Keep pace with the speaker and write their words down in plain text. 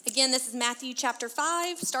Again, this is Matthew chapter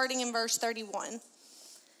 5, starting in verse 31.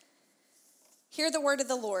 Hear the word of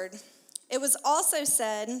the Lord. It was also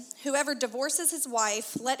said, whoever divorces his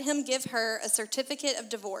wife, let him give her a certificate of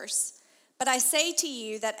divorce. But I say to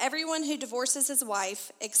you that everyone who divorces his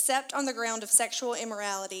wife, except on the ground of sexual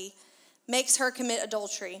immorality, makes her commit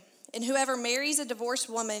adultery. And whoever marries a divorced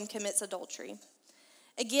woman commits adultery.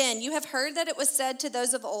 Again, you have heard that it was said to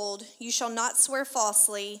those of old, you shall not swear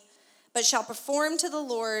falsely, but shall perform to the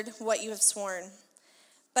Lord what you have sworn.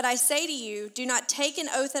 But I say to you, do not take an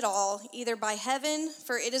oath at all, either by heaven,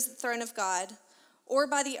 for it is the throne of God, or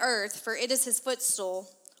by the earth, for it is his footstool,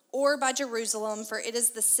 or by Jerusalem, for it is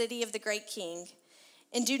the city of the great king.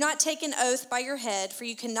 And do not take an oath by your head, for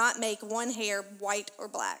you cannot make one hair white or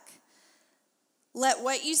black. Let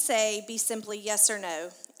what you say be simply yes or no.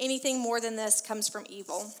 Anything more than this comes from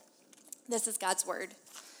evil. This is God's word.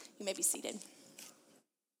 You may be seated.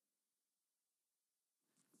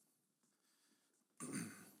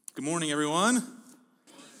 Good morning, everyone.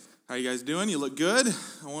 How are you guys doing? You look good.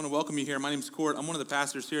 I want to welcome you here. My name is Kort. I'm one of the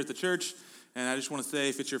pastors here at the church, and I just want to say,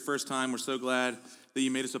 if it's your first time, we're so glad that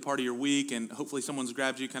you made us a part of your week, and hopefully someone's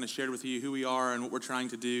grabbed you, kind of shared with you who we are and what we're trying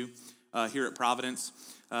to do here at Providence.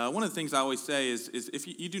 One of the things I always say is if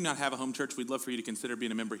you do not have a home church, we'd love for you to consider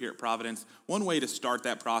being a member here at Providence. One way to start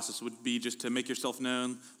that process would be just to make yourself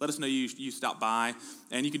known. Let us know you stopped by,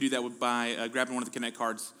 and you can do that by grabbing one of the Connect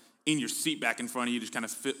cards in your seat back in front of you, just kind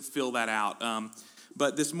of fill that out.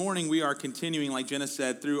 But this morning we are continuing, like Jenna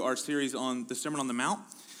said, through our series on the Sermon on the Mount.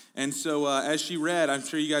 And so as she read, I'm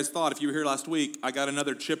sure you guys thought, if you were here last week, I got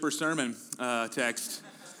another chipper sermon text.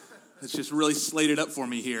 It's just really slated up for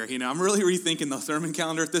me here. I'm really rethinking the sermon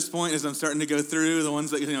calendar at this point as I'm starting to go through the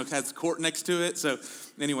ones that, has Kort next to it. So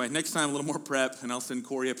anyway, next time a little more prep, and I'll send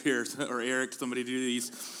Corey up here or Eric, somebody to do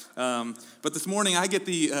these. But this morning I get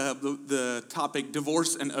the topic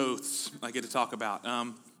divorce and oaths I get to talk about.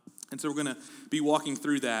 And so we're going to be walking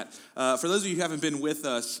through that. For those of you who haven't been with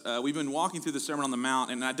us, we've been walking through the Sermon on the Mount,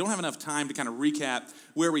 and I don't have enough time to kind of recap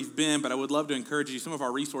where we've been, but I would love to encourage you. Some of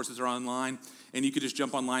our resources are online, and you could just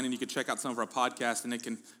jump online and you could check out some of our podcasts, and it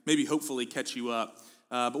can maybe hopefully catch you up.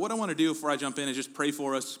 But what I want to do before I jump in is just pray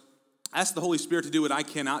for us. Ask the Holy Spirit to do what I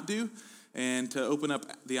cannot do, and to open up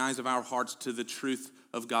the eyes of our hearts to the truth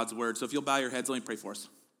of God's word. So if you'll bow your heads, let me pray for us.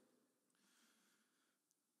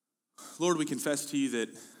 Lord, we confess to you that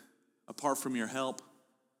apart from your help,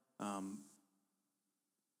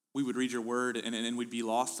 we would read your word and we'd be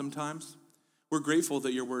lost sometimes. We're grateful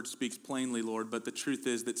that your word speaks plainly, Lord, but the truth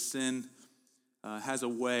is that sin has a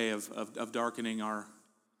way of darkening our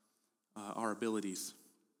abilities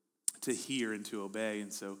to hear and to obey.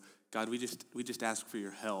 And so, God, we just ask for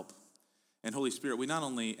your help. And Holy Spirit, we not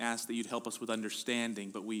only ask that you'd help us with understanding,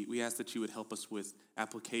 but we ask that you would help us with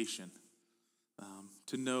application,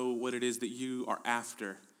 to know what it is that you are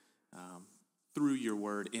after through your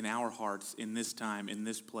word in our hearts, in this time, in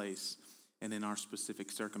this place, and in our specific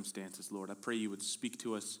circumstances, Lord. I pray you would speak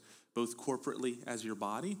to us both corporately as your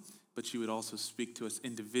body, but you would also speak to us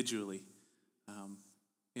individually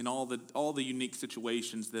in all the unique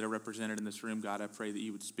situations that are represented in this room. God, I pray that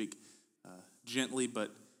you would speak gently, but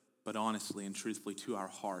honestly and truthfully to our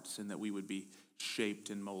hearts, and that we would be shaped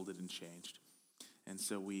and molded and changed. And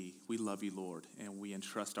so we love you, Lord, and we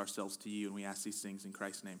entrust ourselves to you, and we ask these things in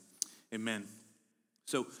Christ's name. Amen.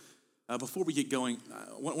 So before we get going,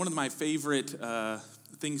 one of my favorite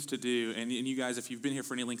things to do, and you guys, if you've been here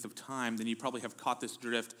for any length of time, then you probably have caught this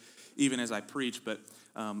drift even as I preach, but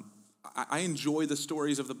I enjoy the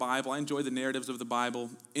stories of the Bible. I enjoy the narratives of the Bible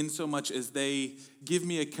in so much as they give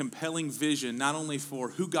me a compelling vision, not only for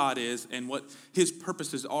who God is and what his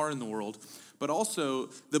purposes are in the world, but also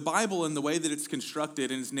the Bible and the way that it's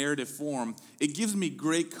constructed in its narrative form. It gives me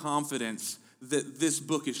great confidence that this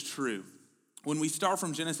book is true. When we start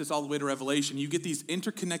from Genesis all the way to Revelation, you get these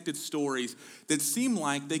interconnected stories that seem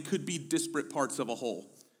like they could be disparate parts of a whole.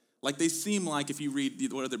 Like they seem like if you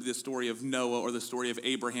read whether the story of Noah or the story of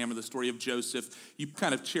Abraham or the story of Joseph, you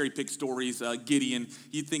kind of cherry pick stories, Gideon,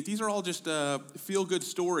 you'd think these are all just feel-good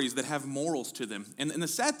stories that have morals to them. And the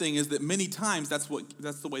sad thing is that many times that's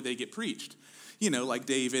the way they get preached. Like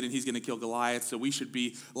David, and he's going to kill Goliath, so we should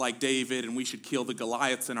be like David, and we should kill the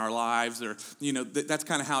Goliaths in our lives, or, that's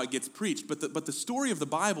kind of how it gets preached. But the story of the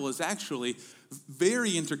Bible is actually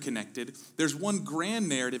very interconnected. There's one grand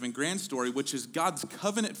narrative and grand story, which is God's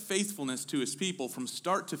covenant faithfulness to his people from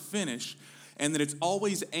start to finish, and that it's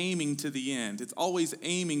always aiming to the end. It's always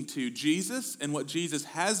aiming to Jesus and what Jesus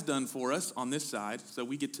has done for us on this side, so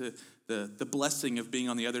we get to the blessing of being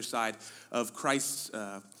on the other side of Christ's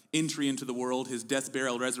entry into the world, his death,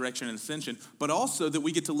 burial, resurrection, and ascension, but also that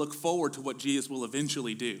we get to look forward to what Jesus will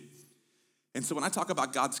eventually do. And so when I talk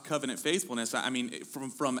about God's covenant faithfulness, I mean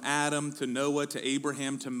from Adam to Noah to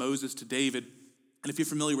Abraham to Moses to David. And if you're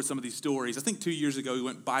familiar with some of these stories, I think 2 years ago we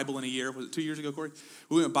went Bible in a year. Was it 2 years ago, Corey?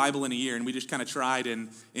 We went Bible in a year, and we just kind of tried in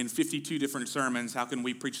 52 different sermons, how can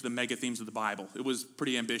we preach the mega themes of the Bible? It was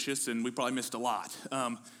pretty ambitious, and we probably missed a lot.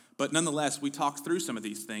 But nonetheless, we talked through some of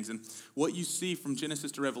these things. And what you see from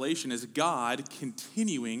Genesis to Revelation is God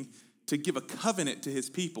continuing to give a covenant to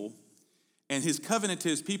his people. And his covenant to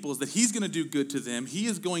his people is that he's going to do good to them. He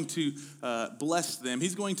is going to bless them.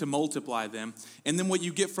 He's going to multiply them. And then what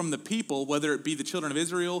you get from the people, whether it be the children of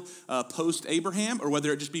Israel post-Abraham or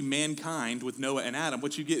whether it just be mankind with Noah and Adam,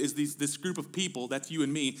 what you get is this group of people, that's you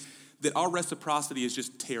and me, that our reciprocity is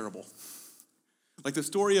just terrible. Like the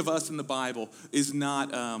story of us in the Bible is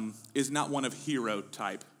not one of hero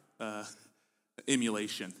type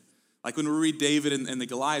emulation. Like when we read David and the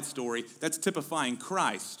Goliath story, that's typifying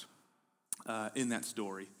Christ. In that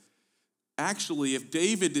story. Actually, if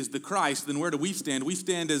David is the Christ, then where do we stand? We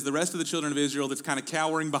stand as the rest of the children of Israel that's kind of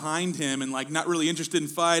cowering behind him and like not really interested in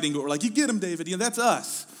fighting, but we're like, you get him, David. You know, that's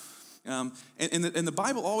us. And the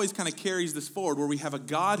Bible always kind of carries this forward where we have a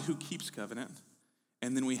God who keeps covenant,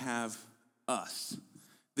 and then we have us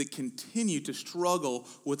that continue to struggle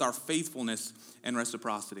with our faithfulness and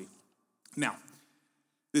reciprocity. Now,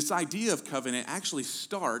 this idea of covenant actually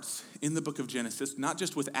starts in the book of Genesis, not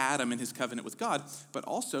just with Adam and his covenant with God, but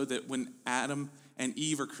also that when Adam and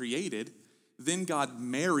Eve are created, then God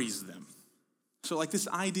marries them. So like this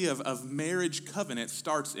idea of marriage covenant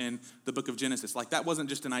starts in the book of Genesis. Like that wasn't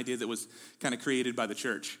just an idea that was kind of created by the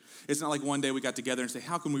church. It's not like one day we got together and say,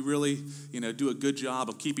 how can we really, do a good job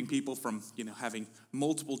of keeping people from, having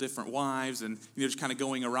multiple different wives and, just kind of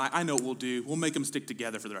going awry. I know what we'll do. We'll make them stick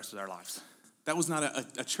together for the rest of their lives. That was not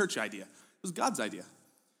a church idea. It was God's idea.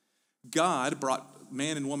 God brought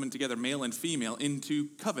man and woman together, male and female, into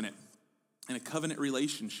covenant and a covenant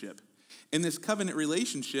relationship. And this covenant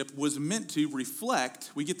relationship was meant to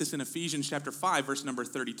reflect, we get this in Ephesians chapter 5, verse number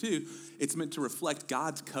 32, it's meant to reflect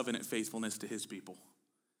God's covenant faithfulness to his people.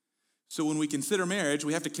 So when we consider marriage,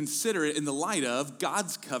 we have to consider it in the light of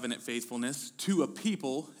God's covenant faithfulness to a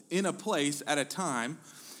people in a place at a time,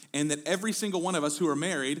 and that every single one of us who are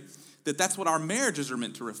married, that's what our marriages are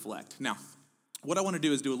meant to reflect. Now, what I want to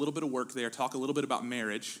do is do a little bit of work there, talk a little bit about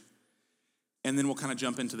marriage, and then we'll kind of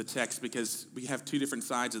jump into the text because we have two different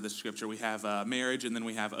sides of the scripture. We have marriage and then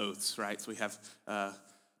we have oaths, right? So we have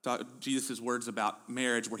Jesus' words about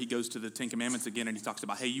marriage where he goes to the Ten Commandments again and he talks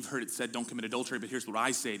about, hey, you've heard it said, don't commit adultery, but here's what I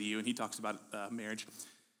say to you. And he talks about marriage.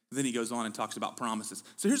 Then he goes on and talks about promises.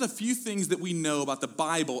 So here's a few things that we know about the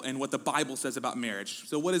Bible and what the Bible says about marriage.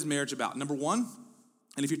 So what is marriage about? Number one,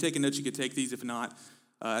 and if you're taking notes, you could take these. If not,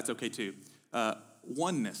 that's okay too.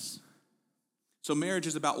 Oneness. So marriage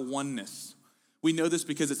is about oneness. We know this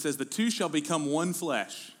because it says the two shall become one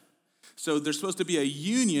flesh. So there's supposed to be a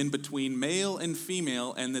union between male and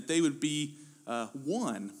female and that they would be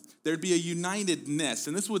one. There'd be a unitedness.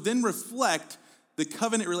 And this would then reflect the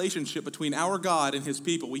covenant relationship between our God and his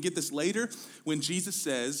people. We get this later when Jesus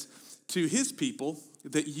says to his people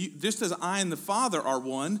that just as I and the Father are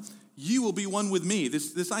one, you will be one with me.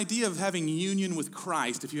 This idea of having union with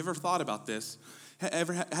Christ, if you've ever thought about this,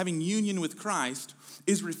 having union with Christ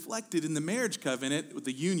is reflected in the marriage covenant with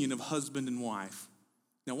the union of husband and wife.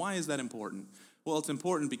 Now, why is that important? Well, it's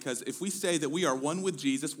important because if we say that we are one with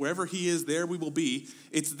Jesus, wherever he is, there we will be,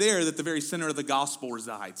 it's there that the very center of the gospel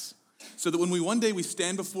resides. So that when one day we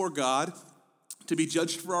stand before God to be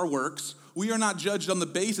judged for our works, we are not judged on the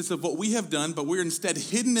basis of what we have done, but we're instead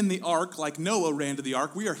hidden in the ark like Noah ran to the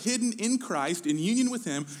ark. We are hidden in Christ, in union with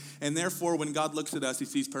him, and therefore when God looks at us, he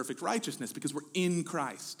sees perfect righteousness because we're in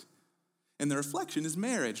Christ. And the reflection is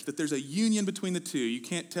marriage, that there's a union between the two. You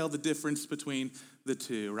can't tell the difference between the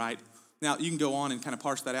two, right? Now, you can go on and kind of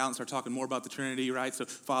parse that out and start talking more about the Trinity, right? So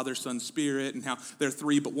Father, Son, Spirit, and how they're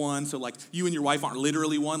three but one. So like you and your wife aren't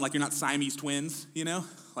literally one, like you're not Siamese twins,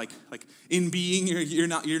 Like in being, you're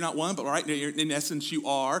not one, but right, in essence you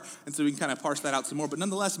are. And so we can kind of parse that out some more. But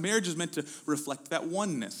nonetheless, marriage is meant to reflect that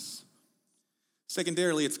oneness.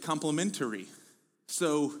 Secondarily, it's complementary.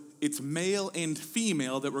 So it's male and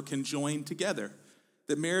female that were conjoined together.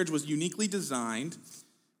 That marriage was uniquely designed,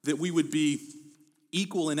 that we would be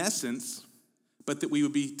equal in essence, but that we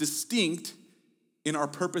would be distinct in our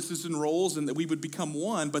purposes and roles, and that we would become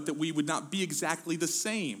one, but that we would not be exactly the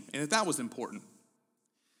same. And that was important.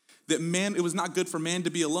 That it was not good for man to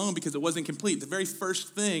be alone because it wasn't complete. The very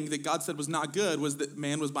first thing that God said was not good was that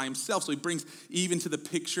man was by himself. So he brings Eve into the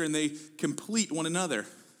picture and they complete one another.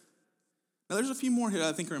 Now, there's a few more here that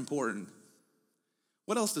I think are important.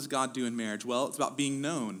 What else does God do in marriage? Well, it's about being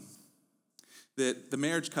known. That the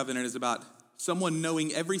marriage covenant is about someone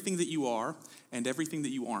knowing everything that you are and everything that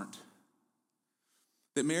you aren't.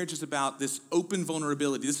 That marriage is about this open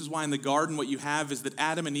vulnerability. This is why in the garden what you have is that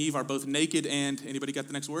Adam and Eve are both naked and, anybody got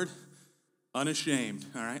the next word? Unashamed,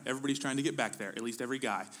 all right? Everybody's trying to get back there. At least every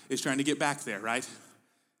guy is trying to get back there, right?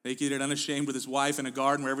 Naked and unashamed with his wife in a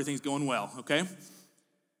garden where everything's going well, okay?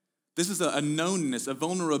 This is a knownness, a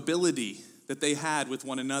vulnerability that they had with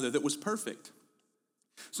one another that was perfect.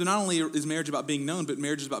 So not only is marriage about being known, but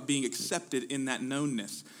marriage is about being accepted in that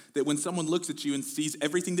knownness. That when someone looks at you and sees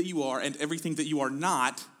everything that you are and everything that you are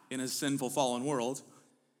not in a sinful, fallen world,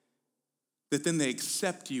 that then they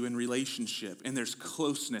accept you in relationship, and there's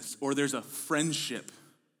closeness, or there's a friendship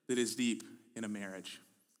that is deep in a marriage.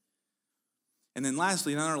 And then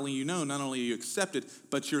lastly, not only you know, not only are you accepted,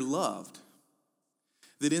 but you're loved.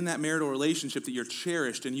 That in that marital relationship that you're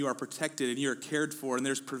cherished and you are protected and you're cared for and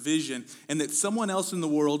there's provision, and that someone else in the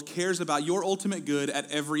world cares about your ultimate good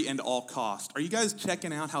at every and all cost. Are you guys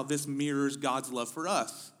checking out how this mirrors God's love for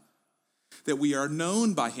us? That we are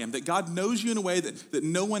known by him, that God knows you in a way that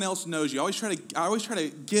no one else knows you. I always try to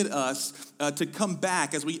get us to come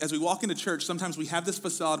back as we walk into church. Sometimes we have this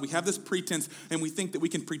facade, we have this pretense, and we think that we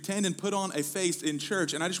can pretend and put on a face in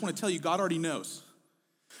church. And I just want to tell you, God already knows.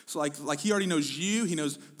 So like he already knows you. He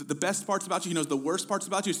knows the best parts about you. He knows the worst parts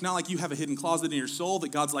about you. It's not like you have a hidden closet in your soul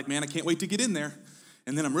that God's like, man, I can't wait to get in there,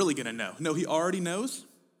 and then I'm really going to know. No, he already knows.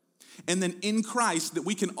 And then in Christ, that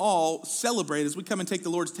we can all celebrate as we come and take the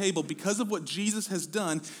Lord's table because of what Jesus has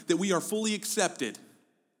done, that we are fully accepted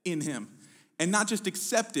in him. And not just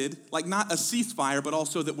accepted, like not a ceasefire, but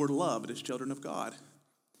also that we're loved as children of God.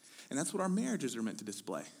 And that's what our marriages are meant to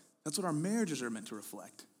display. That's what our marriages are meant to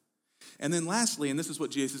reflect. And then lastly, and this is what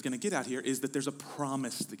Jesus is going to get at here, is that there's a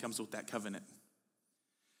promise that comes with that covenant.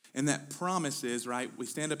 And that promise is, right, we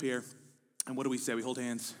stand up here, and what do we say? We hold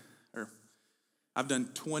hands. Or I've done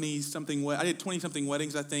 20-something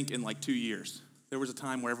weddings, I think, in like 2 years. There was a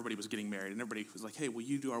time where everybody was getting married, and everybody was like, hey, will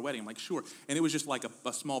you do our wedding? I'm like, sure. And it was just like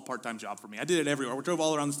a small part-time job for me. I did it everywhere. We drove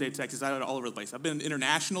all around the state of Texas. I did it all over the place. I've been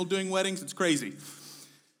international doing weddings. It's crazy.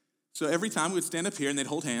 So every time we would stand up here, and they'd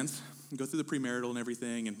hold hands and go through the premarital and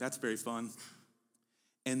everything, and that's very fun.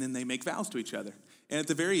 And then they make vows to each other. And at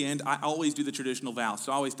the very end, I always do the traditional vows.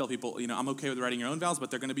 So I always tell people, I'm okay with writing your own vows,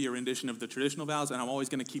 but they're going to be a rendition of the traditional vows, and I'm always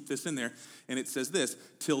going to keep this in there. And it says this,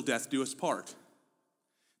 till death do us part.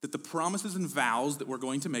 That the promises and vows that we're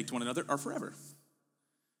going to make to one another are forever.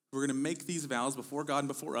 We're going to make these vows before God and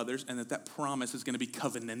before others, and that promise is going to be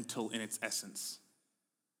covenantal in its essence.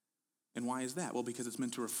 And why is that? Well, because it's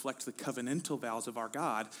meant to reflect the covenantal vows of our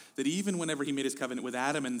God, that even whenever he made his covenant with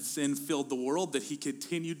Adam and sin filled the world, that he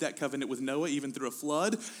continued that covenant with Noah even through a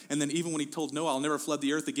flood. And then even when he told Noah, I'll never flood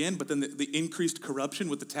the earth again, but then the increased corruption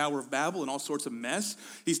with the Tower of Babel and all sorts of mess,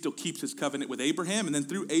 he still keeps his covenant with Abraham. And then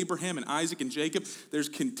through Abraham and Isaac and Jacob, there's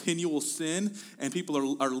continual sin, and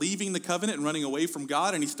people are leaving the covenant and running away from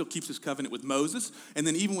God, and he still keeps his covenant with Moses. And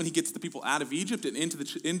then even when he gets the people out of Egypt and into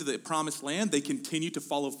the promised land, they continue to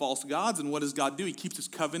follow false gods. And what does God do? He keeps his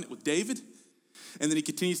covenant with David, and then he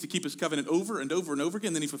continues to keep his covenant over and over and over again,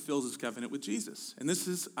 and then he fulfills his covenant with Jesus. And this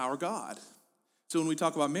is our God. So when we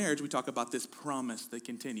talk about marriage, we talk about this promise that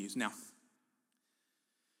continues. Now,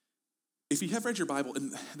 if you have read your Bible,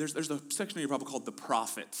 and there's a section of your Bible called the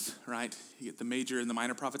prophets, right? You get the major and the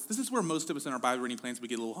minor prophets. This is where most of us in our Bible reading plans, we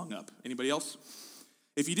get a little hung up. Anybody else?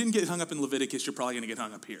 If you didn't get hung up in Leviticus, you're probably going to get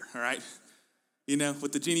hung up here, all right?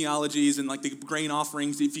 With the genealogies and like the grain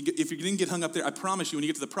offerings, if you didn't get hung up there, I promise you, when you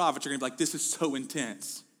get to the prophets, you're going to be like, this is so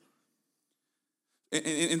intense.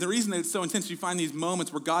 And the reason that it's so intense, you find these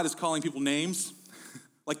moments where God is calling people names,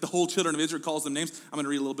 like the whole children of Israel calls them names. I'm going to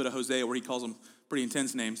read a little bit of Hosea where he calls them pretty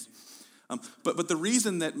intense names. But the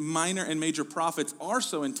reason that minor and major prophets are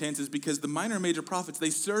so intense is because the minor and major prophets, they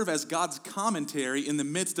serve as God's commentary in the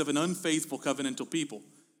midst of an unfaithful covenantal people.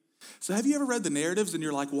 So have you ever read the narratives and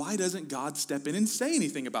you're like, why doesn't God step in and say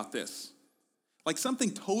anything about this? Like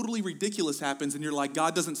something totally ridiculous happens and you're like,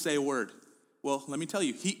 God doesn't say a word. Well, let me tell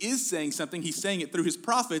you, he is saying something. He's saying it through his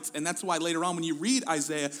prophets, and that's why later on when you read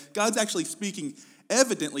Isaiah, God's actually speaking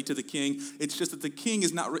evidently to the king. It's just that the king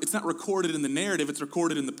it's not recorded in the narrative, it's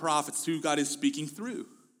recorded in the prophets who God is speaking through.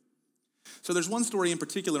 So there's one story in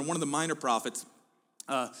particular, one of the minor prophets,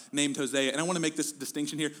 named Hosea. And I want to make this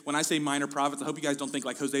distinction here. When I say minor prophets, I hope you guys don't think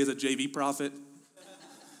like Hosea is a JV prophet.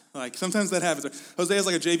 Like sometimes that happens. Hosea is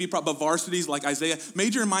like a JV prophet, but varsity's like Isaiah.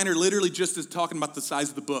 Major and minor literally just is talking about the size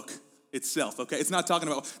of the book. itself, okay? It's not talking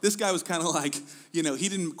about, this guy was kind of like, he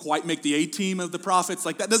didn't quite make the A-team of the prophets.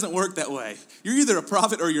 Like, that doesn't work that way. You're either a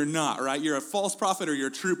prophet or you're not, right? You're a false prophet or you're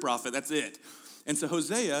a true prophet. That's it. And so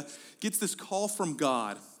Hosea gets this call from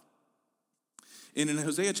God. And in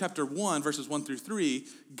Hosea chapter 1, verses 1 through 3,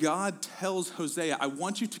 God tells Hosea, I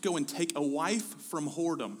want you to go and take a wife from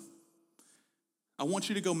whoredom. I want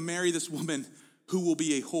you to go marry this woman who will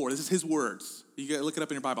be a whore. This is his words. You got to look it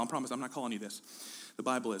up in your Bible. I promise I'm not calling you this. The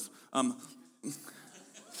Bible is. It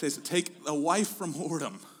says, take a wife from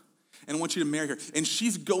whoredom, and I want you to marry her. And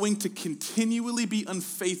she's going to continually be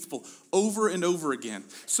unfaithful over and over again.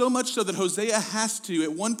 So much so that Hosea has to,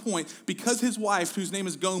 at one point, because his wife, whose name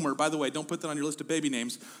is Gomer, by the way, don't put that on your list of baby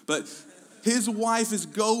names, but his wife is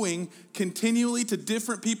going continually to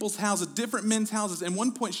different people's houses, different men's houses. And at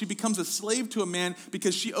one point, she becomes a slave to a man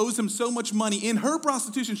because she owes him so much money. In her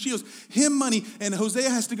prostitution, she owes him money. And Hosea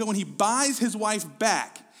has to go and he buys his wife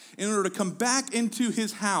back in order to come back into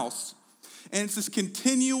his house. And it's this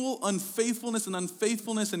continual unfaithfulness.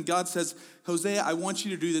 And God says, Hosea, I want you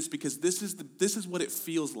to do this because this is what it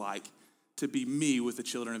feels like to be me with the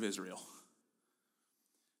children of Israel.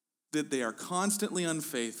 That they are constantly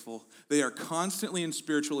unfaithful, they are constantly in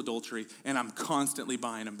spiritual adultery, and I'm constantly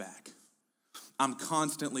buying them back. I'm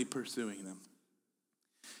constantly pursuing them.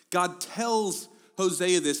 God tells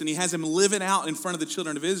Hosea this, and he has him live it out in front of the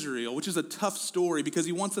children of Israel, which is a tough story because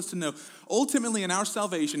he wants us to know, ultimately in our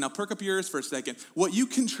salvation, now perk up your ears for a second, what you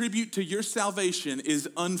contribute to your salvation is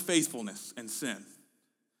unfaithfulness and sin.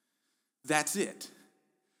 That's it.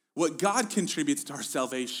 What God contributes to our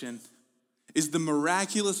salvation is the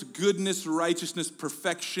miraculous goodness, righteousness,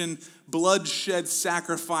 perfection, bloodshed,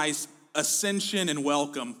 sacrifice, ascension, and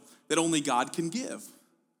welcome that only God can give.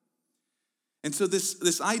 And so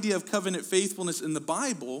this idea of covenant faithfulness in the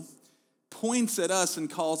Bible points at us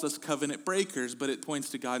and calls us covenant breakers, but it points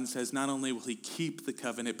to God and says not only will he keep the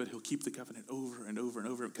covenant, but he'll keep the covenant over and over and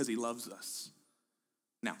over because he loves us.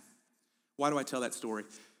 Now, why do I tell that story?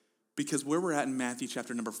 Because where we're at in Matthew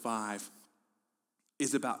chapter number 5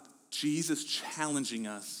 is about Jesus challenging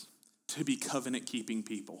us to be covenant-keeping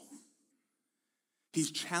people. He's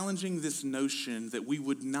challenging this notion that we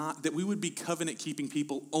would be covenant-keeping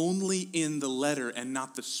people only in the letter and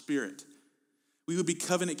not the spirit. We would be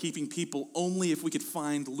covenant-keeping people only if we could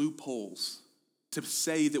find loopholes to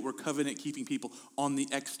say that we're covenant-keeping people on the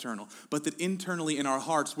external, but that internally in our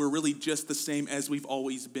hearts, we're really just the same as we've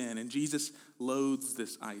always been. And Jesus loathes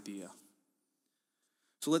this idea.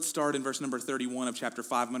 So let's start in verse number 31 of chapter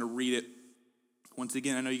 5. I'm going to read it once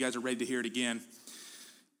again. I know you guys are ready to hear it again.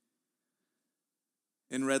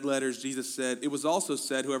 In red letters, Jesus said, it was also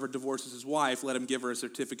said, whoever divorces his wife, let him give her a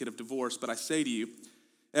certificate of divorce. But I say to you,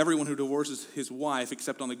 everyone who divorces his wife,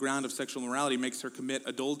 except on the ground of sexual immorality, makes her commit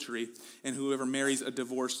adultery. And whoever marries a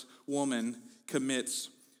divorced woman commits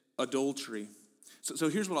adultery. So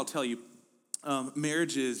here's what I'll tell you.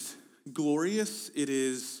 Marriage is glorious. It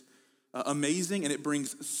is amazing, and it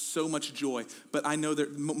brings so much joy. But I know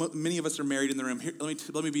that many of us are married in the room. Here,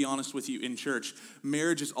 let me be honest with you in church.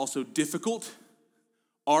 Marriage is also difficult,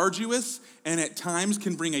 arduous, and at times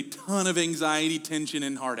can bring a ton of anxiety, tension,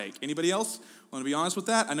 and heartache. Anybody else want to be honest with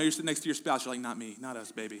that? I know you're sitting next to your spouse. You're like, not me, not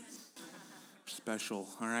us, baby. We're special,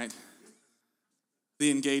 all right?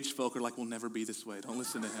 The engaged folk are like, we'll never be this way. Don't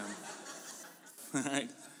listen to him. All right?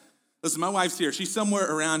 Listen, my wife's here. She's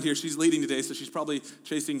somewhere around here. She's leading today, so she's probably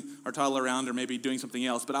chasing our toddler around or maybe doing something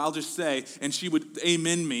else. But I'll just say, and she would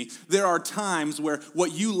amen me, there are times where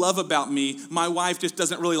what you love about me, my wife just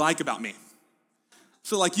doesn't really like about me.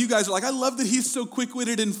 So like you guys are like, I love that he's so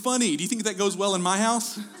quick-witted and funny. Do you think that goes well in my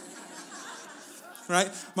house? Right?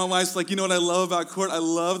 My wife's like, you know what I love about Kort? I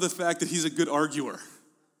love the fact that he's a good arguer.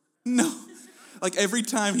 No. Like every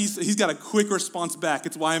time he's got a quick response back.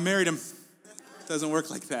 It's why I married him. It doesn't work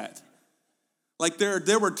like that. Like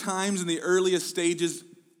there were times in the earliest stages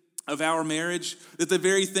of our marriage that the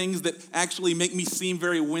very things that actually make me seem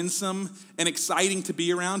very winsome and exciting to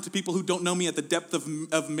be around to people who don't know me at the depth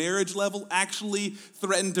of marriage level actually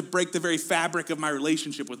threaten to break the very fabric of my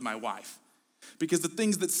relationship with my wife. Because the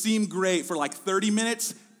things that seem great for like 30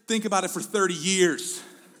 minutes, think about it for 30 years.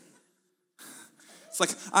 It's like,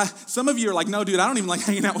 some of you are like, no, dude, I don't even like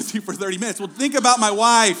hanging out with you for 30 minutes. Well, think about my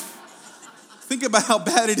wife. Think about how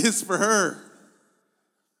bad it is for her.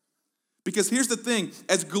 Because here's the thing,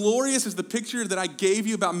 as glorious as the picture that I gave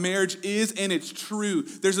you about marriage is, and it's true,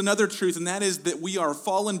 there's another truth, and that is that we are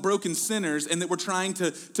fallen, broken sinners, and that we're trying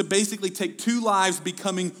to basically take two lives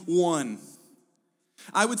becoming one.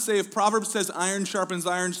 I would say if Proverbs says iron sharpens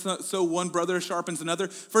iron, so one brother sharpens another.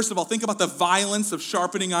 First of all, think about the violence of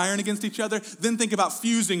sharpening iron against each other. Then think about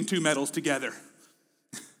fusing two metals together.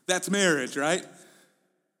 That's marriage, right?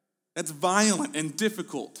 That's violent and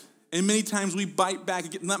difficult. And many times we bite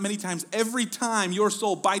back, not many times, every time your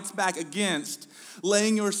soul bites back against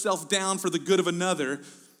laying yourself down for the good of another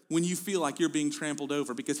when you feel like you're being trampled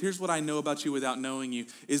over. Because here's what I know about you without knowing you,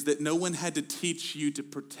 is that no one had to teach you to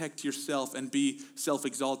protect yourself and be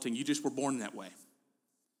self-exalting. You just were born that way.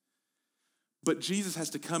 But Jesus has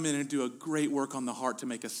to come in and do a great work on the heart to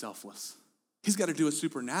make us selfless. He's got to do a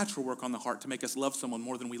supernatural work on the heart to make us love someone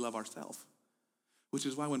more than we love ourselves. Which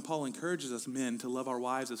is why when Paul encourages us men to love our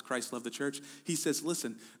wives as Christ loved the church, he says,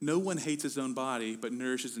 listen, no one hates his own body but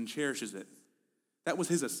nourishes and cherishes it. That was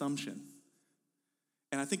his assumption.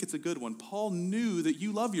 And I think it's a good one. Paul knew that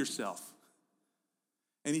you love yourself.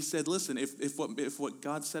 And he said, listen, if what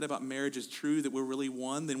God said about marriage is true, that we're really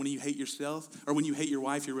one, then when you hate yourself, or when you hate your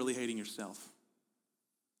wife, you're really hating yourself.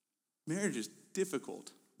 Marriage is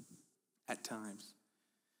difficult at times.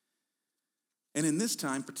 And in this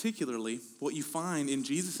time, particularly, what you find in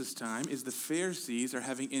Jesus' time is the Pharisees are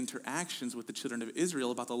having interactions with the children of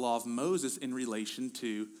Israel about the law of Moses in relation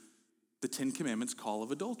to the Ten Commandments call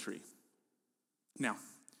of adultery. Now,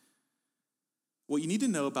 what you need to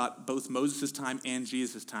know about both Moses' time and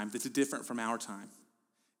Jesus' time that's different from our time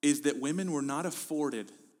is that women were not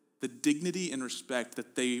afforded the dignity and respect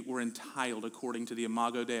that they were entitled according to the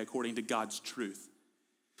Imago Dei, according to God's truth.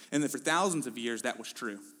 And that for thousands of years that was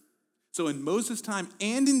true. So in Moses' time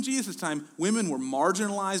and in Jesus' time, women were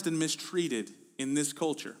marginalized and mistreated in this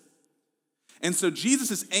culture. And so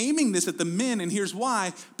Jesus is aiming this at the men, and here's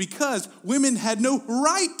why. Because women had no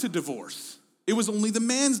right to divorce. It was only the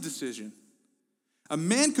man's decision. A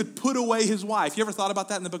man could put away his wife. You ever thought about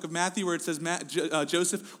that in the book of Matthew where it says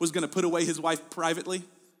Joseph was going to put away his wife privately?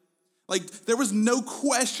 Like, there was no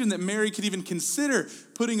question that Mary could even consider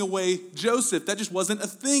putting away Joseph. That just wasn't a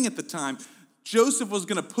thing at the time. Joseph was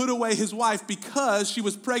going to put away his wife because she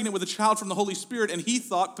was pregnant with a child from the Holy Spirit, and he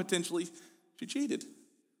thought potentially she cheated.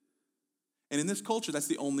 And in this culture, that's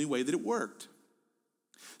the only way that it worked.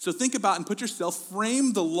 So think about and put yourself,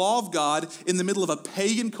 frame the law of God in the middle of a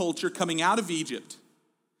pagan culture coming out of Egypt,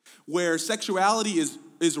 where sexuality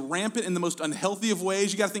is rampant in the most unhealthy of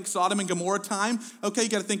ways. You got to think Sodom and Gomorrah time. Okay, you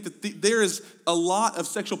got to think that there is a lot of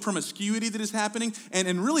sexual promiscuity that is happening.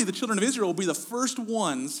 And really, the children of Israel will be the first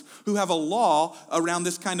ones who have a law around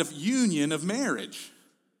this kind of union of marriage.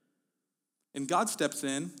 And God steps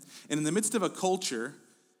in, and in the midst of a culture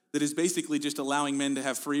that is basically just allowing men to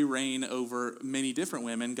have free reign over many different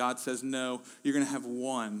women, God says, no, you're going to have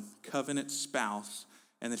one covenant spouse,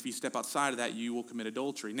 and if you step outside of that, you will commit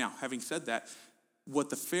adultery. Now, having said that, what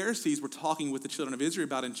the Pharisees were talking with the children of Israel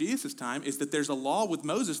about in Jesus' time is that there's a law with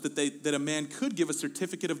Moses that a man could give a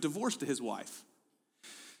certificate of divorce to his wife.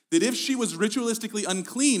 That if she was ritualistically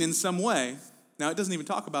unclean in some way, now it doesn't even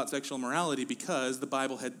talk about sexual immorality because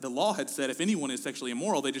the law had said if anyone is sexually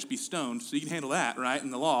immoral, they just be stoned. So you can handle that, right,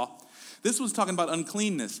 in the law. This was talking about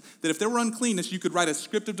uncleanness, that if there were uncleanness, you could write a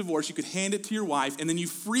script of divorce, you could hand it to your wife, and then you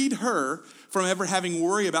freed her from ever having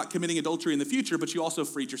worry about committing adultery in the future, but you also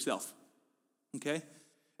freed yourself. Okay?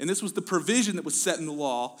 And this was the provision that was set in the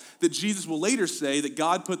law that Jesus will later say that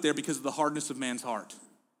God put there because of the hardness of man's heart.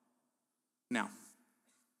 Now,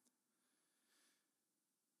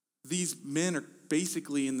 these men are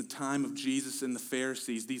basically in the time of Jesus and the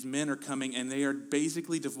Pharisees. These men are coming and they are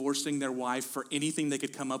basically divorcing their wife for anything they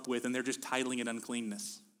could come up with, and they're just titling it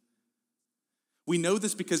uncleanness. We know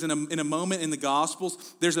this because in a moment in the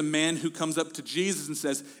Gospels, there's a man who comes up to Jesus and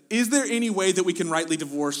says, is there any way that we can rightly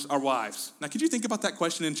divorce our wives? Now, could you think about that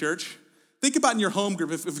question in church? Think about in your home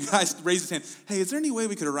group, if a guy raises his hand, hey, is there any way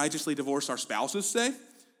we could righteously divorce our spouses, say?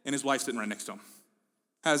 And his wife's sitting right next to him.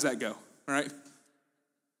 How does that go? All right?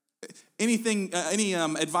 Anything, any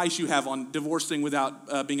advice you have on divorcing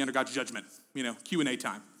without being under God's judgment? Q&A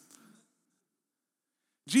time.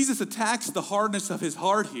 Jesus attacks the hardness of his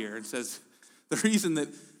heart here and says, the reason that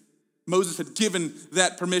Moses had given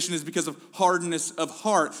that permission is because of hardness of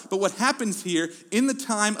heart. But what happens here in the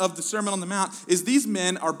time of the Sermon on the Mount is these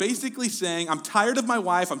men are basically saying, I'm tired of my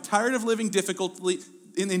wife. I'm tired of living in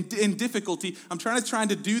difficulty. I'm trying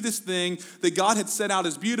to do this thing that God had set out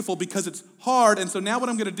as beautiful because it's hard. And so now what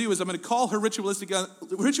I'm going to do is I'm going to call her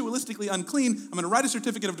ritualistically unclean. I'm going to write a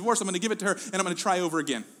certificate of divorce. I'm going to give it to her, and I'm going to try over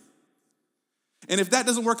again. And if that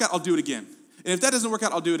doesn't work out, I'll do it again. And if that doesn't work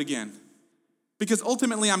out, I'll do it again. Because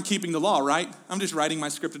ultimately, I'm keeping the law, right? I'm just writing my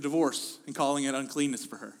script of divorce and calling it uncleanness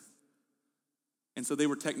for her. And so they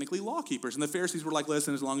were technically law keepers. And the Pharisees were like,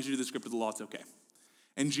 listen, as long as you do the script of the law, it's okay.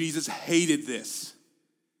 And Jesus hated this.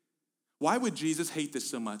 Why would Jesus hate this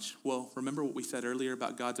so much? Well, remember what we said earlier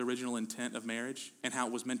about God's original intent of marriage and how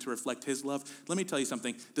it was meant to reflect his love? Let me tell you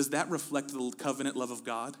something. Does that reflect the covenant love of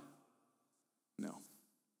God? No.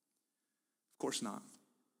 Of course not.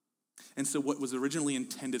 And so what was originally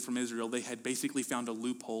intended from Israel, they had basically found a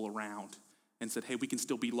loophole around and said, hey, we can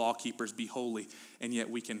still be law keepers, be holy, and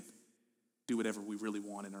yet we can do whatever we really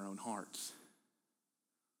want in our own hearts.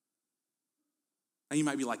 And you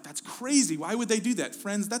might be like, that's crazy. Why would they do that?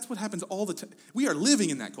 Friends, that's what happens all the time. We are living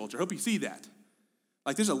in that culture. I hope you see that.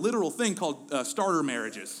 Like there's a literal thing called starter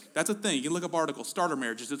marriages. That's a thing. You can look up articles, starter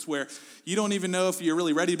marriages. It's where you don't even know if you're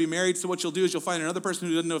really ready to be married. So what you'll do is you'll find another person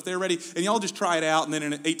who doesn't know if they're ready, and y'all just try it out, and then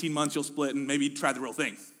in 18 months you'll split and maybe try the real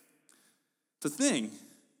thing. It's a thing.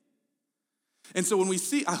 And so when we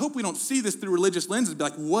see, I hope we don't see this through religious lenses, be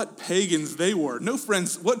like, what pagans they were. No,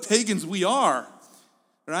 friends, what pagans we are,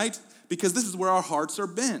 right? Because this is where our hearts are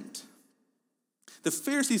bent. The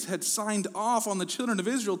Pharisees had signed off on the children of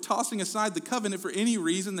Israel, tossing aside the covenant for any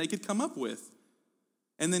reason they could come up with,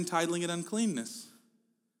 and then titling it uncleanness.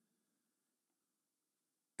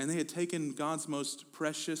 And they had taken God's most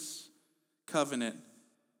precious covenant,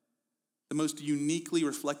 the most uniquely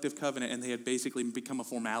reflective covenant, and they had basically become a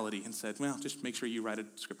formality and said, well, just make sure you write a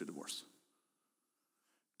script of divorce.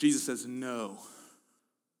 Jesus says, no.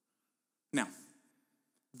 Now,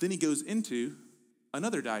 then he goes into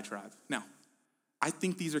another diatribe. Now, I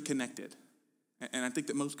think these are connected, and I think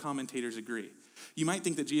that most commentators agree. You might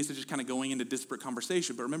think that Jesus is just kind of going into disparate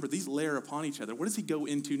conversation, but remember, these layer upon each other. What does he go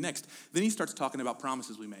into next? Then he starts talking about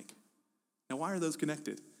promises we make. Now, why are those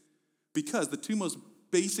connected? Because the two most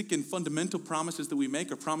basic and fundamental promises that we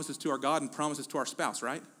make are promises to our God and promises to our spouse,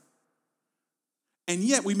 right? And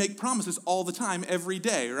yet we make promises all the time, every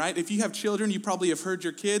day, right? If you have children, you probably have heard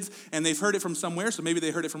your kids, and they've heard it from somewhere, so maybe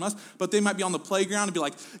they heard it from us, but they might be on the playground and be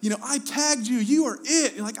like, I tagged you, you are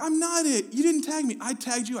it. You're like, I'm not it. You didn't tag me. I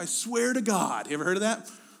tagged you, I swear to God. You ever heard of that?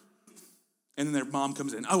 And then their mom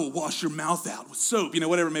comes in, I will wash your mouth out with soap,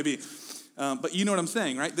 whatever it may be. But you know what I'm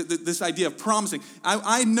saying, right? This idea of promising.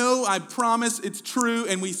 I know, I promise, it's true,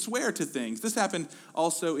 and we swear to things. This happened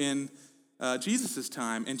also in Jesus'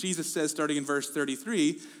 time. And Jesus says, starting in verse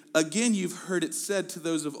 33, again, you've heard it said to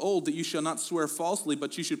those of old that you shall not swear falsely,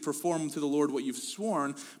 but you should perform to the Lord what you've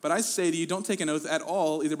sworn. But I say to you, don't take an oath at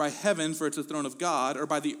all, either by heaven, for it's the throne of God, or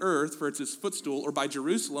by the earth, for it's his footstool, or by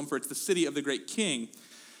Jerusalem, for it's the city of the great king.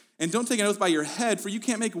 And don't take an oath by your head, for you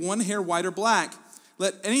can't make one hair white or black.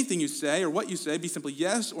 Let anything you say or what you say be simply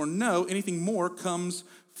yes or no. Anything more comes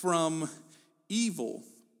from evil.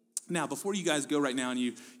 Now, before you guys go right now and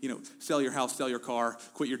you sell your house, sell your car,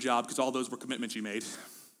 quit your job, because all those were commitments you made.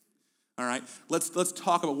 All right, let's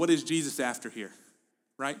talk about what is Jesus after here,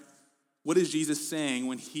 right? What is Jesus saying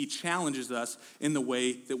when he challenges us in the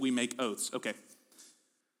way that we make oaths? Okay,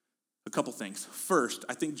 a couple things. First,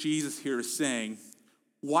 I think Jesus here is saying,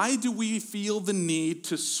 why do we feel the need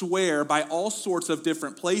to swear by all sorts of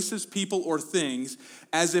different places, people, or things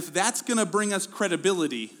as if that's going to bring us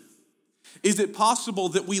credibility? Is it possible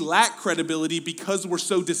that we lack credibility because we're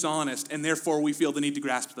so dishonest and therefore we feel the need to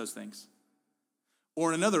grasp those things?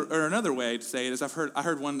 Or another way to say it is I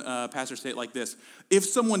heard one pastor say it like this. If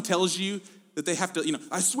someone tells you that they have to,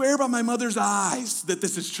 I swear by my mother's eyes that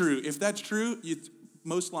this is true. If that's true, you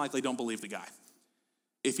most likely don't believe the guy.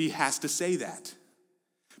 If he has to say that.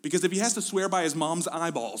 Because if he has to swear by his mom's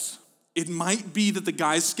eyeballs, it might be that the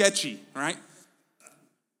guy's sketchy, right?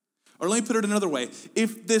 Or let me put it another way.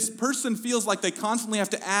 If this person feels like they constantly have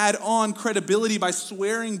to add on credibility by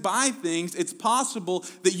swearing by things, it's possible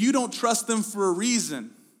that you don't trust them for a reason.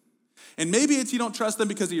 And maybe it's you don't trust them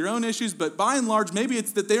because of your own issues, but by and large, maybe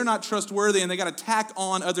it's that they're not trustworthy and they got to tack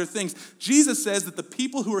on other things. Jesus says that the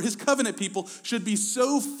people who are his covenant people should be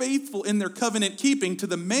so faithful in their covenant keeping to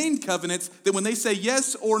the main covenants that when they say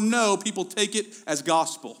yes or no, people take it as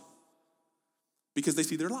gospel because they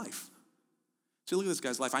see their life. See, look at this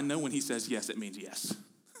guy's life. I know when he says yes, it means yes.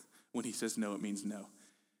 When he says no, it means no.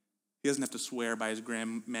 He doesn't have to swear by his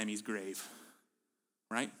grandmammy's grave,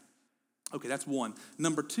 right? Okay, that's one.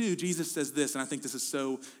 Number two, Jesus says this, and I think this is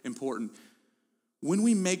so important. When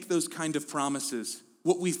we make those kind of promises,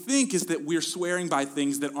 what we think is that we're swearing by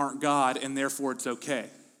things that aren't God, and therefore it's okay.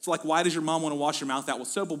 It's like, why does your mom want to wash your mouth out with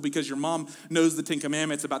soap? Well, because your mom knows the 10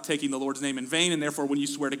 Commandments about taking the Lord's name in vain, and therefore when you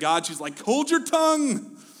swear to God, she's like, hold your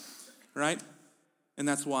tongue, right? And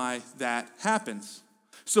that's why that happens.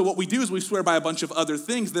 So what we do is we swear by a bunch of other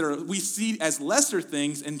things that we see as lesser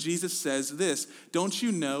things, and Jesus says this, don't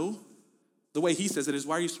you know? The way he says it is,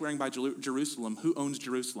 why are you swearing by Jerusalem? Who owns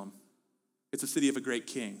Jerusalem? It's a city of a great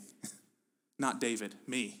king. Not David,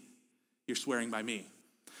 me. You're swearing by me.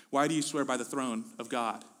 Why do you swear by the throne of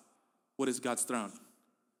God? What is God's throne?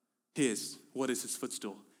 His. What is his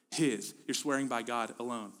footstool? His. You're swearing by God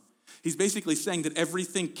alone. He's basically saying that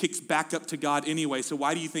everything kicks back up to God anyway, so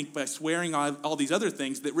why do you think by swearing on all these other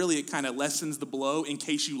things that really it kind of lessens the blow in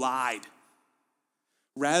case you lied?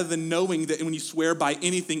 Rather than knowing that when you swear by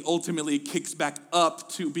anything, ultimately it kicks back up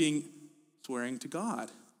to being swearing to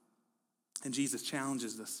God. And Jesus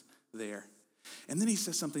challenges us there. And then he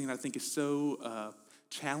says something that I think is so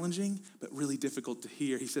challenging, but really difficult to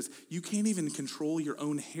hear. He says, you can't even control your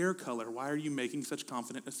own hair color. Why are you making such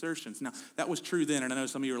confident assertions? Now, that was true then, and I know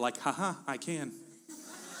some of you are like, haha, I can.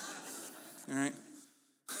 All right?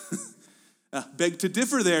 Beg to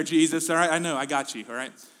differ there, Jesus. All right, I know, I got you, all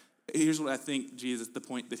right? Here's what I think Jesus, the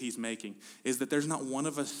point that he's making, is that there's not one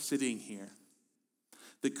of us sitting here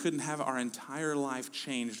that couldn't have our entire life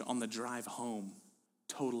changed on the drive home,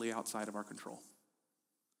 totally outside of our control.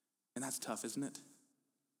 And that's tough, isn't it?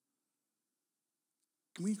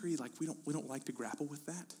 Can we agree, like, we don't like to grapple with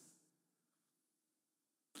that?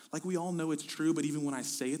 Like, we all know it's true, but even when I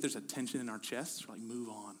say it, there's a tension in our chests. We're like, move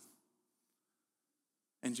on.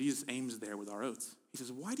 And Jesus aims there with our oaths. He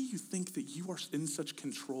says, why do you think that you are in such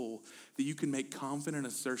control that you can make confident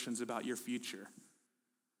assertions about your future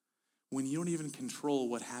when you don't even control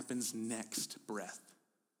what happens next breath?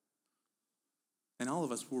 And all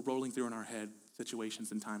of us, we're rolling through in our head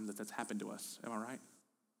situations and times that's happened to us. Am I right?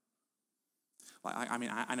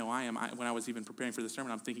 I know I am. When I was even preparing for the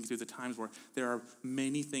sermon, I'm thinking through the times where there are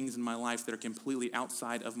many things in my life that are completely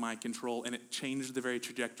outside of my control, and it changed the very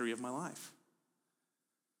trajectory of my life.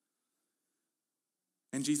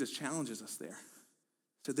 And Jesus challenges us there.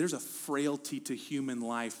 So there's a frailty to human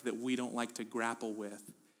life that we don't like to grapple with.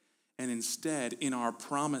 And instead, in our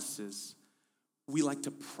promises, we like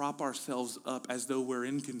to prop ourselves up as though we're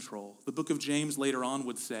in control. The book of James later on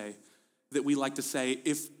would say that we like to say,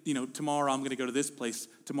 if, tomorrow I'm going to go to this place,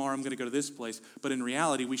 tomorrow I'm going to go to this place. But in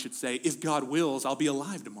reality, we should say, if God wills, I'll be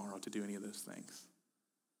alive tomorrow to do any of those things.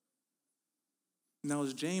 Now,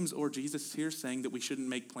 is James or Jesus here saying that we shouldn't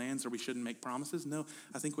make plans or we shouldn't make promises? No,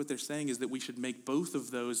 I think what they're saying is that we should make both of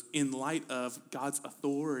those in light of God's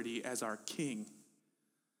authority as our king.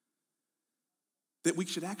 That we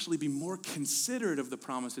should actually be more considerate of the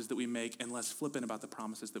promises that we make and less flippant about the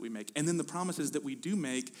promises that we make. And then the promises that we do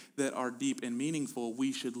make that are deep and meaningful,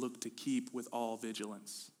 we should look to keep with all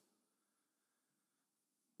vigilance.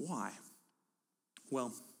 Why?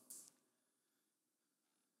 Well,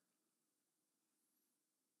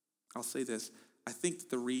 I'll say this. I think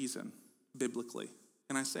that the reason, biblically,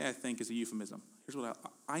 and I say I think is a euphemism. Here's what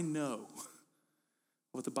I know.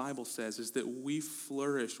 What the Bible says is that we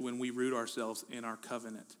flourish when we root ourselves in our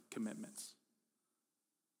covenant commitments.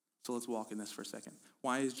 So let's walk in this for a second.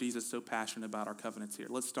 Why is Jesus so passionate about our covenants here?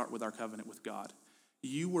 Let's start with our covenant with God.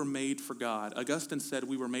 You were made for God. Augustine said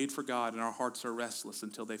we were made for God and our hearts are restless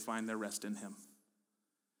until they find their rest in him.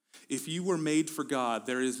 If you were made for God,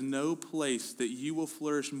 there is no place that you will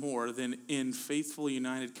flourish more than in faithful,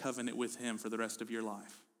 united covenant with him for the rest of your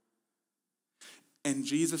life. And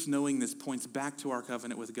Jesus, knowing this, points back to our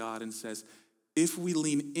covenant with God and says, if we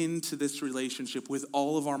lean into this relationship with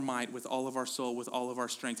all of our might, with all of our soul, with all of our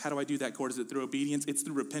strength, how do I do that, Kort? Is it through obedience? It's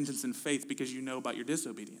through repentance and faith because you know about your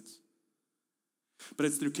disobedience. But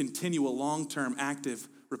it's through continual, long-term, active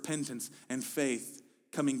repentance and faith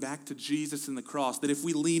coming back to Jesus and the cross, that if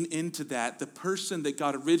we lean into that, the person that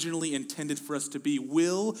God originally intended for us to be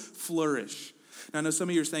will flourish. Now, I know some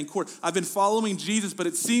of you are saying, Kort, I've been following Jesus, but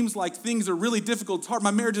it seems like things are really difficult. It's hard. My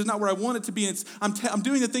marriage is not where I want it to be. And I'm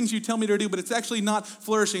doing the things you tell me to do, but it's actually not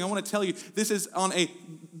flourishing. I want to tell you, this is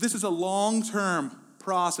a long-term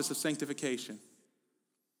process of sanctification.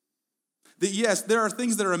 That yes, there are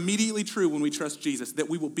things that are immediately true when we trust Jesus, that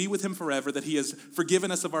we will be with him forever, that he has forgiven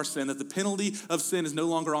us of our sin, that the penalty of sin is no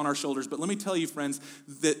longer on our shoulders. But let me tell you, friends,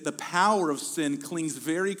 that the power of sin clings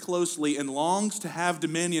very closely and longs to have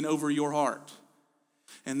dominion over your heart.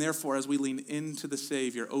 And therefore, as we lean into the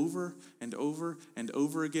Savior over and over and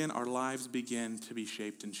over again, our lives begin to be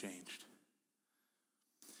shaped and changed.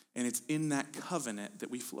 And it's in that covenant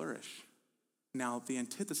that we flourish. Now, the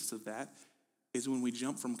antithesis of that is when we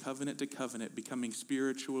jump from covenant to covenant, becoming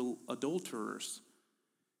spiritual adulterers.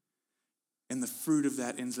 And the fruit of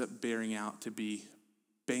that ends up bearing out to be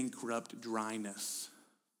bankrupt dryness.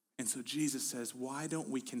 And so Jesus says, why don't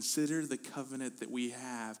we consider the covenant that we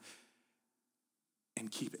have and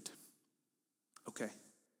keep it? Okay.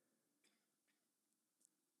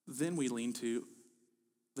 Then we lean to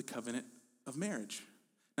the covenant of marriage.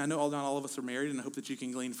 Now, I know not all of us are married, and I hope that you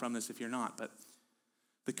can glean from this if you're not, but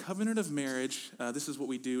the covenant of marriage, this is what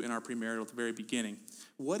we do in our premarital at the very beginning.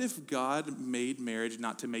 What if God made marriage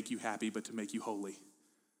not to make you happy, but to make you holy?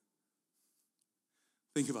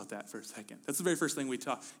 Think about that for a second. That's the very first thing we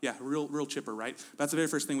talk. Yeah, real chipper, right? That's the very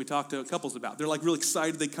first thing we talk to couples about. They're like real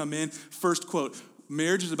excited. They come in. First quote,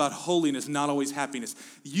 marriage is about holiness, not always happiness.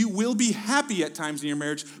 You will be happy at times in your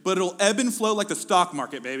marriage, but it'll ebb and flow like the stock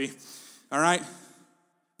market, baby. All right?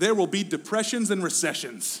 There will be depressions and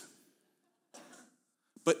recessions.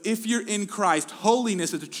 But if you're in Christ,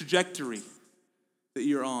 holiness is a trajectory that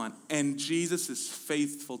you're on. And Jesus is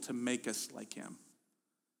faithful to make us like him.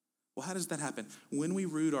 Well, how does that happen? When we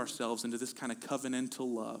root ourselves into this kind of covenantal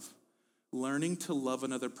love, learning to love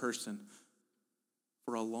another person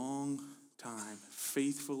for a long time,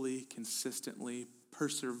 faithfully, consistently,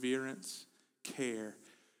 perseverance, care,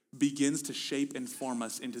 begins to shape and form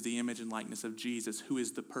us into the image and likeness of Jesus, who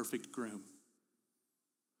is the perfect groom,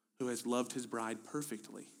 who has loved his bride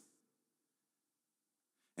perfectly.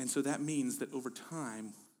 And so that means that over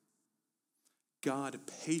time, God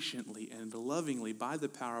patiently and lovingly, by the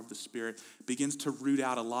power of the Spirit, begins to root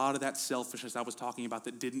out a lot of that selfishness I was talking about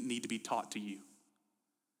that didn't need to be taught to you.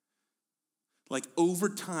 Like over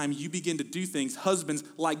time, you begin to do things, husbands,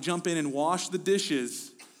 like jump in and wash the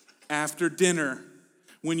dishes after dinner.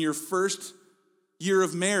 When your first year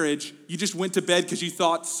of marriage, you just went to bed because you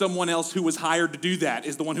thought someone else who was hired to do that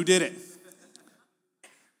is the one who did it.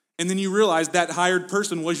 And then you realize that hired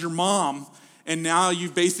person was your mom. And now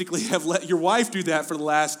you basically have let your wife do that for the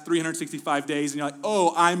last 365 days. And you're like,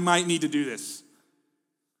 oh, I might need to do this.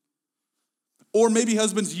 Or maybe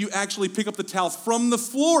husbands, you actually pick up the towel from the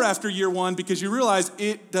floor after year one because you realize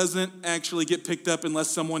it doesn't actually get picked up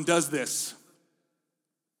unless someone does this.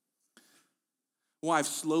 Wives,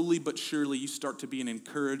 slowly but surely you start to be an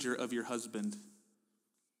encourager of your husband.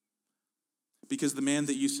 Because the man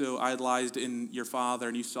that you so idolized in your father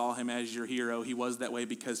and you saw him as your hero, he was that way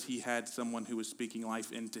because he had someone who was speaking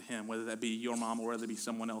life into him, whether that be your mom or whether it be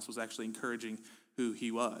someone else was actually encouraging who he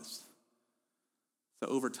was. So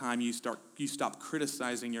over time, you stop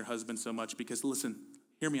criticizing your husband so much because, listen,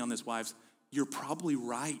 hear me on this, wives, you're probably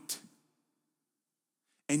right.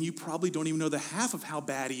 And you probably don't even know the half of how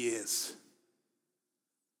bad he is.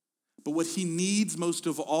 But what he needs most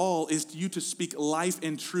of all is you to speak life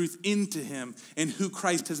and truth into him and who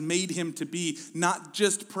Christ has made him to be, not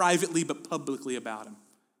just privately, but publicly about him.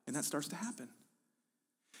 And that starts to happen.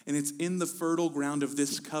 And it's in the fertile ground of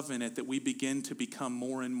this covenant that we begin to become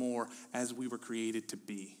more and more as we were created to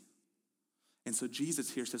be. And so Jesus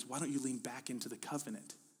here says, why don't you lean back into the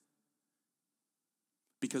covenant?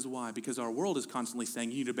 Because why? Because our world is constantly saying,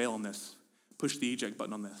 you need to bail on this. Push the eject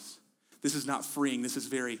button on this. This is not freeing. This is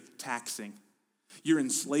very taxing. You're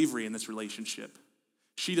in slavery in this relationship.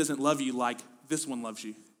 She doesn't love you like this one loves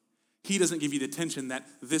you. He doesn't give you the attention that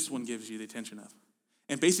this one gives you the attention of.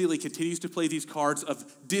 And basically continues to play these cards of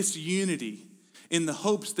disunity in the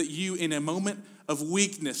hopes that you, in a moment of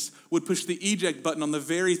weakness, would push the eject button on the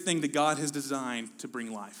very thing that God has designed to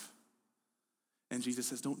bring life. And Jesus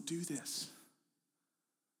says, don't do this.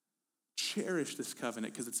 Cherish this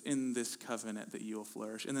covenant because it's in this covenant that you will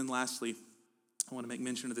flourish. And then lastly, I want to make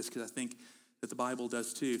mention of this because I think that the Bible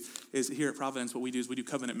does too, is here at Providence what we do is we do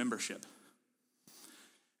covenant membership.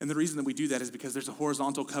 And the reason that we do that is because there's a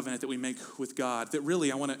horizontal covenant that we make with God that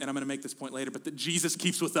really, and I'm going to make this point later, but that Jesus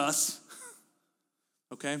keeps with us.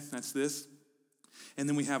 Okay, that's this. And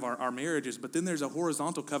then we have our marriages, but then there's a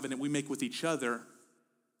horizontal covenant we make with each other,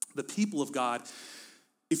 the people of God.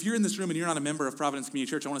 If you're in this room and you're not a member of Providence Community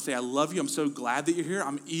Church, I want to say I love you. I'm so glad that you're here.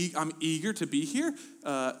 I'm eager to be here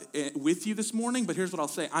with you this morning, but here's what I'll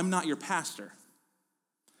say. I'm not your pastor.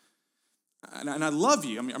 And I love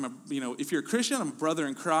you. If you're a Christian, I'm a brother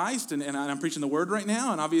in Christ, and I'm preaching the word right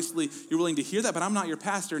now, and obviously you're willing to hear that, but I'm not your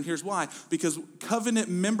pastor, and here's why. Because covenant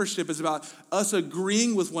membership is about us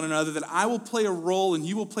agreeing with one another that I will play a role and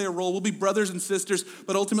you will play a role. We'll be brothers and sisters,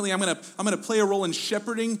 but ultimately I'm gonna play a role in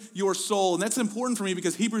shepherding your soul, and that's important for me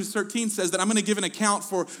because Hebrews 13 says that I'm gonna give an account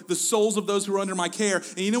for the souls of those who are under my care,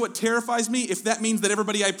 and you know what terrifies me? If that means that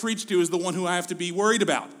everybody I preach to is the one who I have to be worried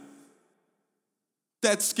about.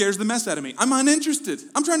 That scares the mess out of me. I'm uninterested.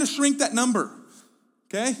 I'm trying to shrink that number,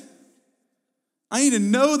 okay? I need to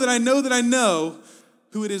know that I know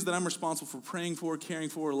who it is that I'm responsible for praying for, caring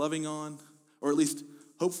for, loving on, or at least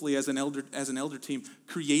hopefully as an elder team,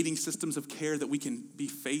 creating systems of care that we can be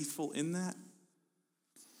faithful in that.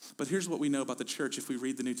 But here's what we know about the church if we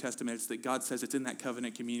read the New Testament. It's that God says it's in that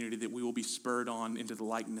covenant community that we will be spurred on into the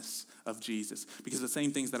likeness of Jesus. Because the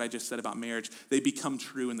same things that I just said about marriage, they become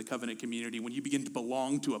true in the covenant community when you begin to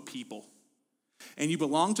belong to a people. And you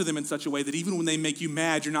belong to them in such a way that even when they make you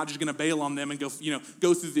mad, you're not just going to bail on them and go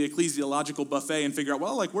through the ecclesiological buffet and figure out,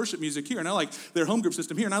 well, I like worship music here, and I like their home group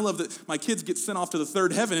system here, and I love that my kids get sent off to the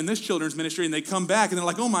third heaven in this children's ministry, and they come back, and they're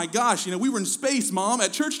like, oh my gosh, we were in space, Mom,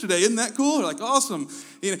 at church today. Isn't that cool? They're like, awesome.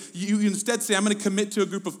 You instead say, I'm going to commit to a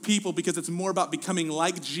group of people because it's more about becoming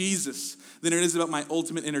like Jesus than it is about my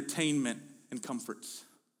ultimate entertainment and comforts.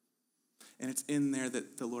 And it's in there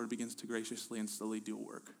that the Lord begins to graciously and slowly do a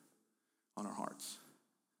work on our hearts.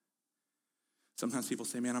 Sometimes people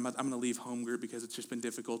say, man, I'm going to leave home group because it's just been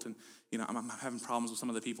difficult, and I'm having problems with some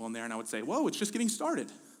of the people in there. And I would say, whoa, it's just getting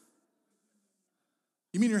started.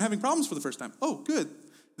 You mean you're having problems for the first time? Oh, good.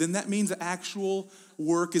 Then that means actual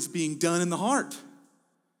work is being done in the heart.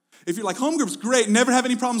 If you're like, home group's great, never have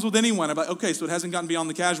any problems with anyone, I'm like, okay, so it hasn't gotten beyond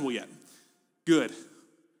the casual yet. Good.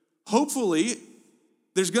 Hopefully,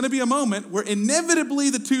 there's going to be a moment where inevitably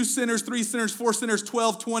the 2 sinners, 3 sinners, 4 sinners,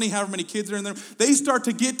 12, 20, however many kids are in there, they start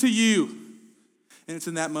to get to you. And it's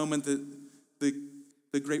in that moment that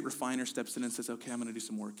the great refiner steps in and says, okay, I'm going to do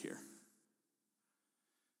some work here.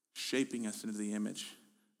 Shaping us into the image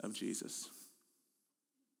of Jesus.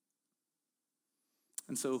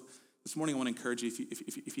 And so this morning I want to encourage you,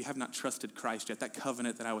 if you have not trusted Christ yet, that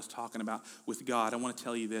covenant that I was talking about with God, I want to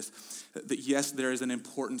tell you this, that yes, there is an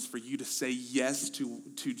importance for you to say yes to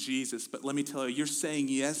Jesus, but let me tell you, you're saying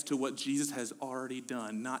yes to what Jesus has already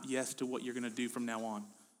done, not yes to what you're going to do from now on.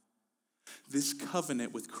 This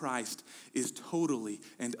covenant with Christ is totally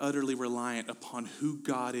and utterly reliant upon who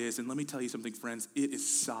God is. And let me tell you something, friends, it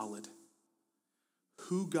is solid.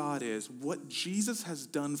 Who God is, what Jesus has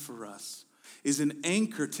done for us, is an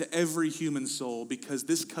anchor to every human soul because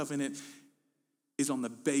this covenant is on the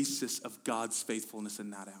basis of God's faithfulness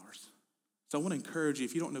and not ours. So I want to encourage you,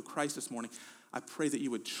 if you don't know Christ this morning, I pray that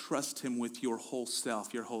you would trust him with your whole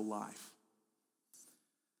self, your whole life.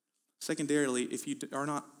 Secondarily, if you are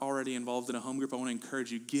not already involved in a home group, I want to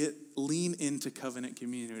encourage you, lean into covenant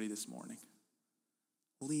community this morning.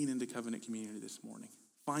 Lean into covenant community this morning.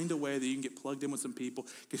 Find a way that you can get plugged in with some people,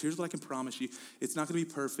 because here's what I can promise you. It's not going to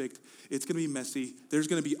be perfect. It's going to be messy. There's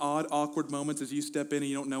going to be odd, awkward moments as you step in and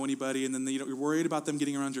you don't know anybody, and then you're worried about them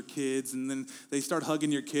getting around your kids, and then they start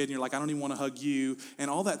hugging your kid, and you're like, I don't even want to hug you, and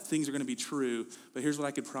all that things are going to be true. But here's what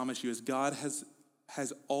I can promise you is God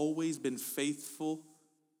has always been faithful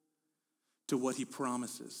to what he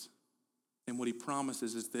promises. And what he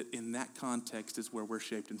promises is that in that context is where we're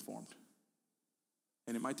shaped and formed.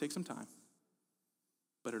 And it might take some time,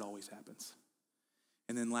 but it always happens.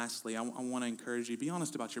 And then lastly, I want to encourage you, be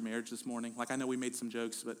honest about your marriage this morning. Like, I know we made some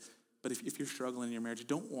jokes, but if you're struggling in your marriage,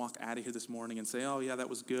 don't walk out of here this morning and say, oh yeah, that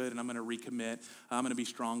was good, and I'm going to recommit. I'm going to be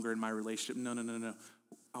stronger in my relationship. No.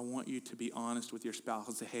 I want you to be honest with your spouse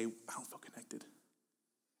and say, hey, I don't feel connected.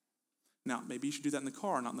 Now, maybe you should do that in the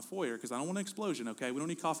car, not in the foyer, because I don't want an explosion, okay? We don't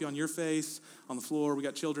need coffee on your face, on the floor, we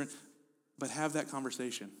got children. But have that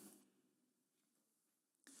conversation.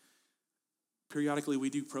 Periodically,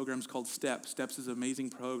 we do programs called STEPS. STEPS is an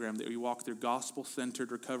amazing program that we walk through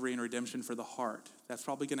gospel-centered recovery and redemption for the heart. That's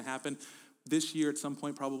probably going to happen this year at some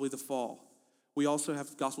point, probably the fall. We also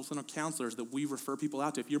have gospel-centered counselors that we refer people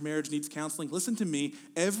out to. If your marriage needs counseling, listen to me.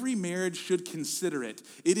 Every marriage should consider it.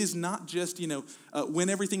 It is not just, when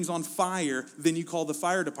everything's on fire, then you call the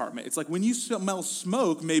fire department. It's like when you smell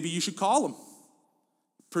smoke, maybe you should call them.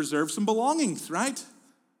 Preserve some belongings, right?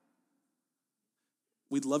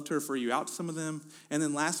 We'd love to refer you out to some of them. And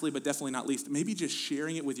then lastly, but definitely not least, maybe just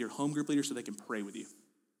sharing it with your home group leader so they can pray with you.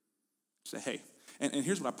 Say, hey. And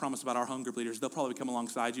here's what I promise about our home group leaders. They'll probably come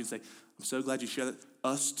alongside you and say, I'm so glad you shared that.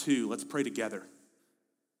 Us too. Let's pray together.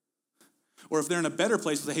 Or if they're in a better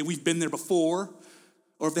place, they'll say, hey, we've been there before.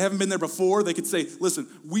 Or if they haven't been there before, they could say, listen,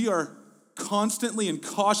 we are constantly and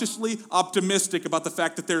cautiously optimistic about the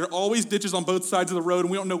fact that there are always ditches on both sides of the road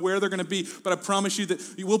and we don't know where they're going to be. But I promise you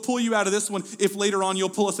that we'll pull you out of this one if later on you'll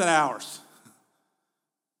pull us out of ours.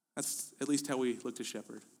 That's at least how we look to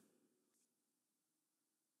shepherd.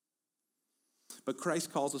 But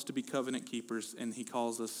Christ calls us to be covenant keepers, and he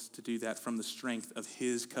calls us to do that from the strength of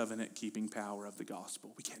his covenant-keeping power of the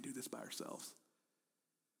gospel. We can't do this by ourselves.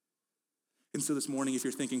 And so this morning, if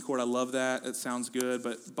you're thinking, Kort, I love that, it sounds good,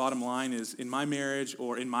 but bottom line is, in my marriage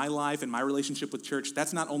or in my life, in my relationship with church,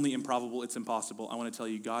 that's not only improbable, it's impossible. I want to tell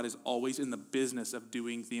you, God is always in the business of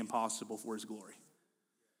doing the impossible for his glory.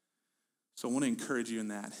 So I want to encourage you in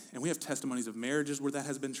that. And we have testimonies of marriages where that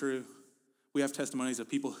has been true. We have testimonies of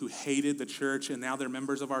people who hated the church and now they're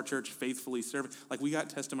members of our church, faithfully serving. Like, we got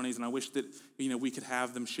testimonies, and I wish that, we could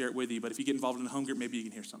have them share it with you. But if you get involved in a home group, maybe you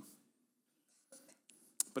can hear some.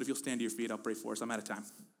 But if you'll stand to your feet, I'll pray for us. I'm out of time.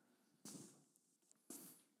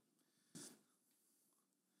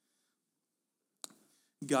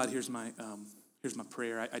 God, here's my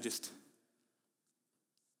prayer.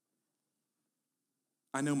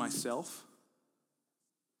 I know myself.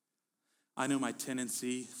 I know my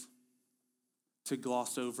tendency to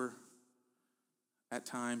gloss over at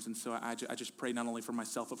times, and so I just pray not only for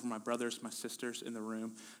myself, but for my brothers, my sisters in the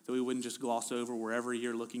room, that we wouldn't just gloss over wherever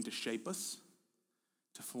you're looking to shape us,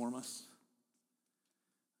 to form us.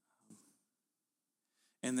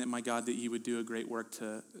 And that, my God, that you would do a great work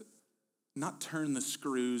to not turn the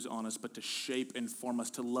screws on us, but to shape and form us,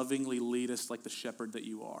 to lovingly lead us like the shepherd that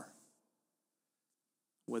you are.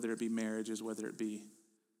 Whether it be marriages, whether it be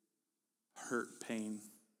hurt, pain,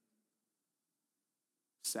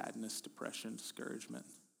 sadness, depression, discouragement,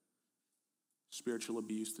 spiritual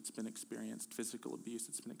abuse that's been experienced, physical abuse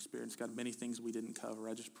that's been experienced. God, many things we didn't cover.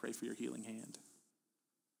 I just pray for your healing hand.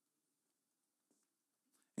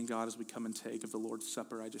 And God, as we come and take of the Lord's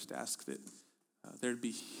Supper, I just ask that there'd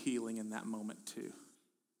be healing in that moment too.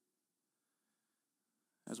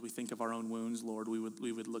 As we think of our own wounds, Lord, we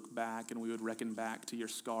would look back and we would reckon back to your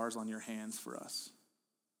scars on your hands for us.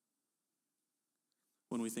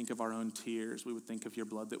 When we think of our own tears, we would think of your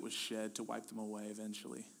blood that was shed to wipe them away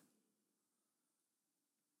eventually.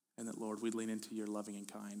 And that, Lord, we'd lean into your loving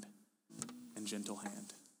and kind and gentle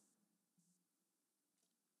hand.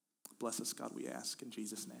 Bless us, God, we ask in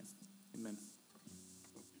Jesus' name. Amen.